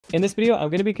In this video, I'm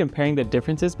going to be comparing the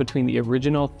differences between the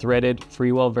original threaded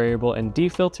Freewell variable ND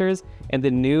filters and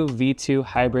the new V2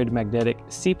 Hybrid Magnetic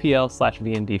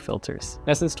CPL/VND filters.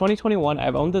 Now, since 2021,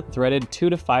 I've owned the threaded 2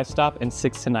 to 5 stop and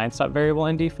 6 to 9 stop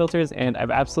variable ND filters, and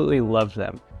I've absolutely loved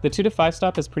them. The 2 to 5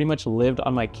 stop has pretty much lived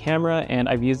on my camera, and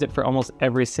I've used it for almost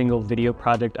every single video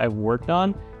project I've worked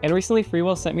on. And recently,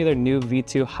 Freewell sent me their new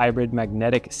V2 Hybrid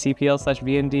Magnetic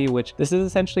CPL/VND, which this is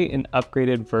essentially an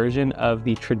upgraded version of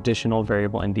the traditional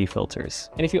variable ND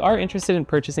filters. And if you are interested in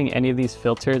purchasing any of these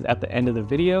filters at the end of the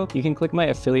video, you can click my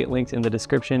affiliate links in the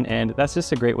description, and that's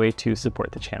just a great way to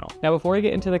support the channel. Now, before we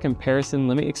get into the comparison,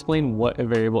 let me explain what a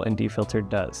variable ND filter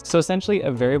does. So essentially,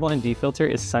 a variable ND filter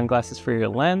is sunglasses for your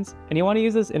lens, and you want to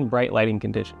use this in bright lighting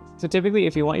conditions. So typically,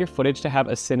 if you want your footage to have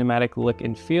a cinematic look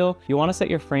and feel, you want to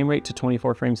set your frame rate to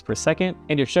 24 frames per second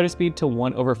and your shutter speed to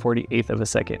 1/48 of a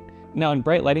second. Now, in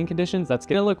bright lighting conditions, that's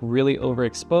gonna look really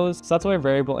overexposed, so that's where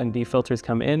variable ND filters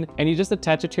come in, and you just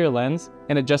attach it to your lens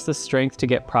and adjust the strength to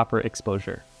get proper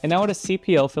exposure. And now what a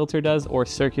CPL filter does, or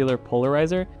circular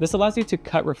polarizer, this allows you to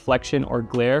cut reflection or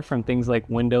glare from things like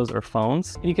windows or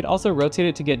phones, and you could also rotate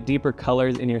it to get deeper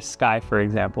colors in your sky, for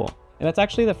example. And that's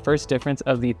actually the first difference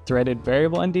of the threaded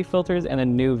variable ND filters and the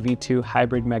new V2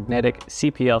 Hybrid Magnetic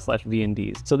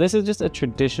CPL/VNDs. So this is just a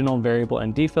traditional variable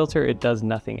ND filter, it does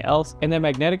nothing else. And the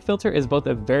magnetic filter is both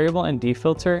a variable ND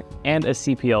filter and a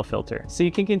CPL filter. So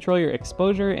you can control your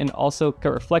exposure and also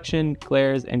cut reflection,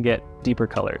 glares, and get deeper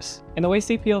colors. And the way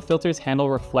CPL filters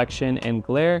handle reflection and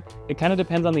glare, it kind of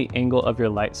depends on the angle of your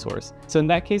light source. So in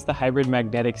that case, the Hybrid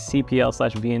Magnetic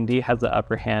CPL/VND has the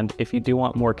upper hand if you do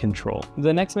want more control.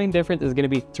 The next main difference is going to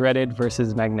be threaded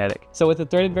versus magnetic. So with the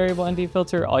threaded variable ND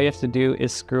filter, all you have to do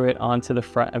is screw it onto the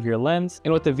front of your lens.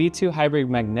 And with the V2 Hybrid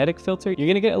Magnetic filter, you're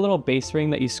going to get a little base ring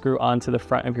that you screw onto the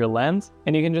front of your lens,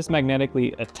 and you can just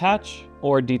magnetically attach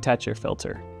or detach your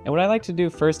filter. And what I like to do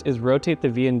first is rotate the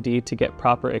VND to get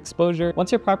proper exposure.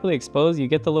 Once you're properly exposed, you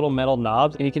get the little metal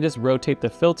knobs and you can just rotate the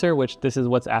filter, which this is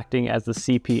what's acting as the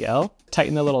CPL.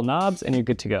 Tighten the little knobs and you're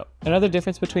good to go. Another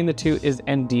difference between the two is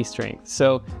ND strength.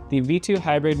 So the V2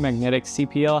 Hybrid Magnetic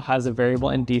CPL has a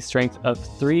variable ND strength of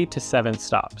 3 to 7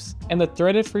 stops. And the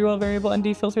threaded Freewell variable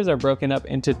ND filters are broken up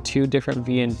into 2 different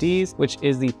VNDs, which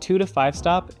is the 2 to 5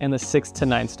 stop and the 6 to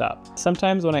 9 stop.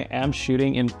 Sometimes when I am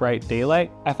shooting in bright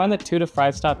daylight, I find that 2 to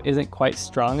 5 stop isn't quite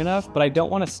strong enough, but I don't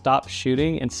want to stop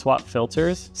shooting and swap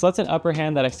filters. So that's an upper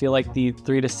hand that I feel like the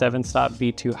 3 to 7 stop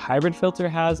V2 Hybrid filter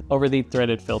has over the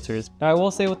threaded filters. Now, I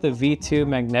will say with the V2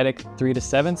 Magnetic 3 to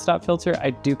 7 stop filter, I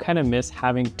do kind of miss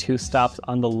having 2 stops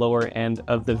on the lower end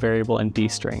of the variable ND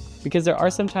strength, because there are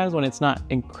some times when it's not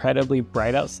incredibly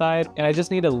bright outside and I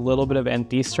just need a little bit of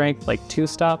ND strength, like 2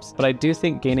 stops, but I do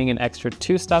think gaining an extra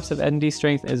 2 stops of ND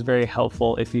strength is very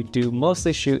helpful if you do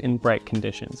mostly shoot in bright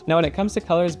conditions. Now, when it comes to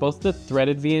colors, both the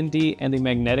threaded VND and the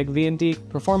magnetic VND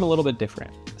perform a little bit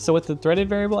different. So with the threaded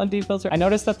variable ND filter, I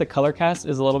noticed that the color cast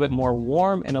is a little bit more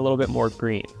warm and a little bit more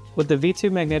green. With the V2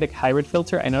 Magnetic Hybrid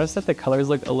filter, I noticed that the colors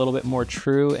look a little bit more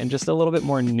true and just a little bit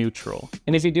more neutral.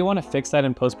 And if you do want to fix that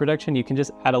in post-production, you can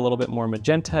just add a little bit more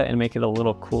magenta and make it a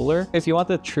little cooler. If you want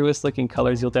the truest looking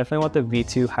colors, you'll definitely want the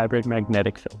V2 Hybrid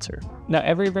Magnetic filter. Now,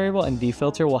 every variable ND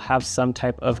filter will have some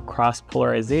type of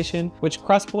cross-polarization, which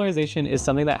cross-polarization is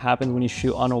something that happens when you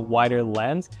shoot on a wider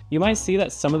lens. You might see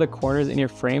that some of the corners in your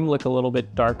frame look a little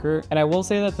bit darker. And I will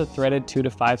say that the threaded 2 to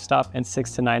 5 stop and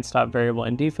 6 to 9 stop variable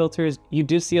ND filters, you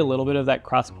do see a little bit of that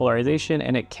cross-polarization,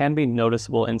 and it can be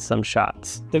noticeable in some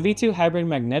shots. The V2 Hybrid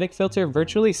Magnetic filter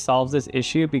virtually solves this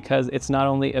issue because it's not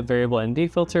only a variable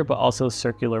ND filter, but also a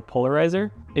circular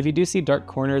polarizer. If you do see dark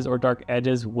corners or dark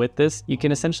edges with this, you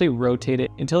can essentially rotate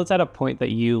it until it's at a point that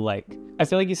you like. I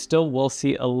feel like you still will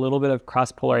see a little bit of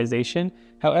cross-polarization.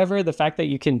 However, the fact that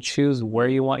you can choose where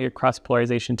you want your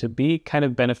cross-polarization to be kind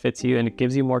of benefits you, and it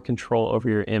gives you more control over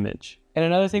your image. And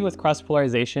another thing with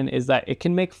cross-polarization is that it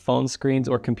can make phone screens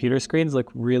or computer screens look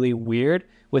really weird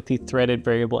with the threaded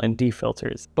variable ND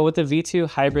filters. But with the V2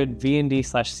 Hybrid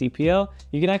VND/CPL,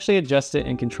 you can actually adjust it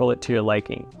and control it to your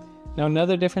liking. Now,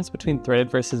 another difference between threaded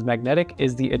versus magnetic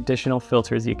is the additional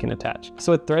filters you can attach.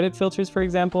 So with threaded filters, for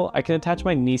example, I can attach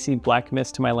my Nisi black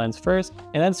mist to my lens first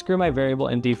and then screw my variable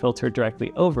ND filter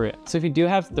directly over it. So if you do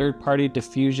have third-party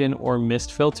diffusion or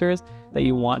mist filters that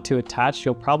you want to attach,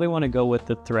 you'll probably want to go with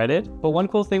the threaded. But one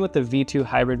cool thing with the V2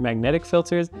 Hybrid Magnetic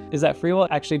filters is that Freewell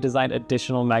actually designed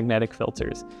additional magnetic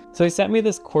filters. So they sent me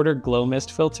this quarter glow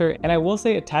mist filter, and I will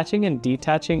say attaching and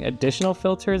detaching additional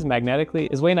filters magnetically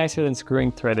is way nicer than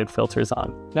screwing threaded filters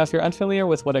on. Now, if you're unfamiliar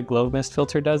with what a glow mist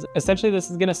filter does, essentially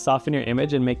this is going to soften your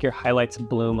image and make your highlights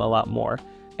bloom a lot more.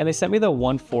 and they sent me the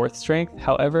 1/4 strength.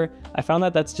 However, I found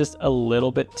that that's just a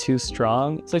little bit too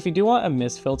strong. So if you do want a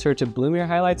mist filter to bloom your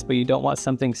highlights, but you don't want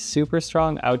something super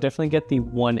strong, I would definitely get the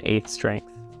 1/8 strength.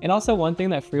 And also one thing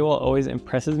that Freewell always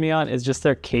impresses me on is just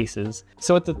their cases.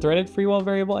 So with the threaded Freewell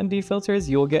variable ND filters,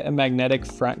 you will get a magnetic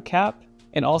front cap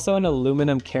and also an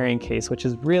aluminum carrying case, which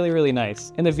is really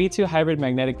nice. And the V2 Hybrid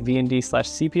Magnetic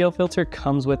VND/CPL filter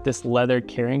comes with this leather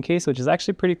carrying case, which is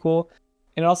actually pretty cool.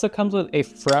 And it also comes with a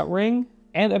front ring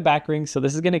and a back ring, so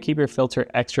this is going to keep your filter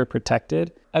extra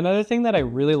protected. Another thing that I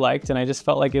really liked, and I just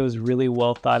felt like it was really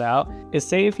well thought out, is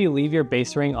say if you leave your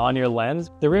base ring on your lens,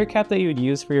 the rear cap that you would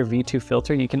use for your V2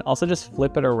 filter, you can also just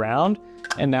flip it around,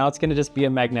 and now it's going to just be a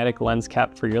magnetic lens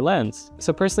cap for your lens.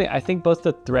 So personally, I think both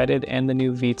the threaded and the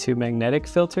new V2 magnetic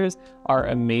filters are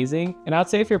amazing. And I would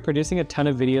say if you're producing a ton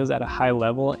of videos at a high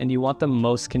level and you want the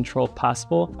most control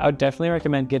possible, I would definitely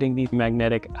recommend getting the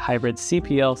magnetic hybrid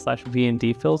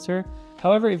CPL/VND filter.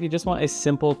 However, if you just want a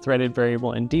simple threaded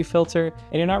variable ND filter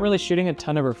and you're not really shooting a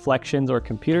ton of reflections or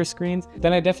computer screens,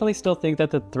 then I definitely still think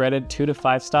that the threaded 2 to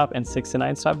 5 stop and 6 to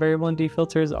 9 stop variable ND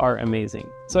filters are amazing.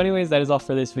 So anyways, that is all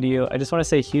for this video. I just want to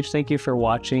say a huge thank you for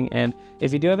watching, and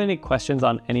if you do have any questions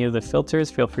on any of the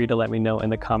filters, feel free to let me know in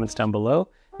the comments down below,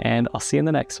 and I'll see you in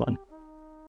the next one.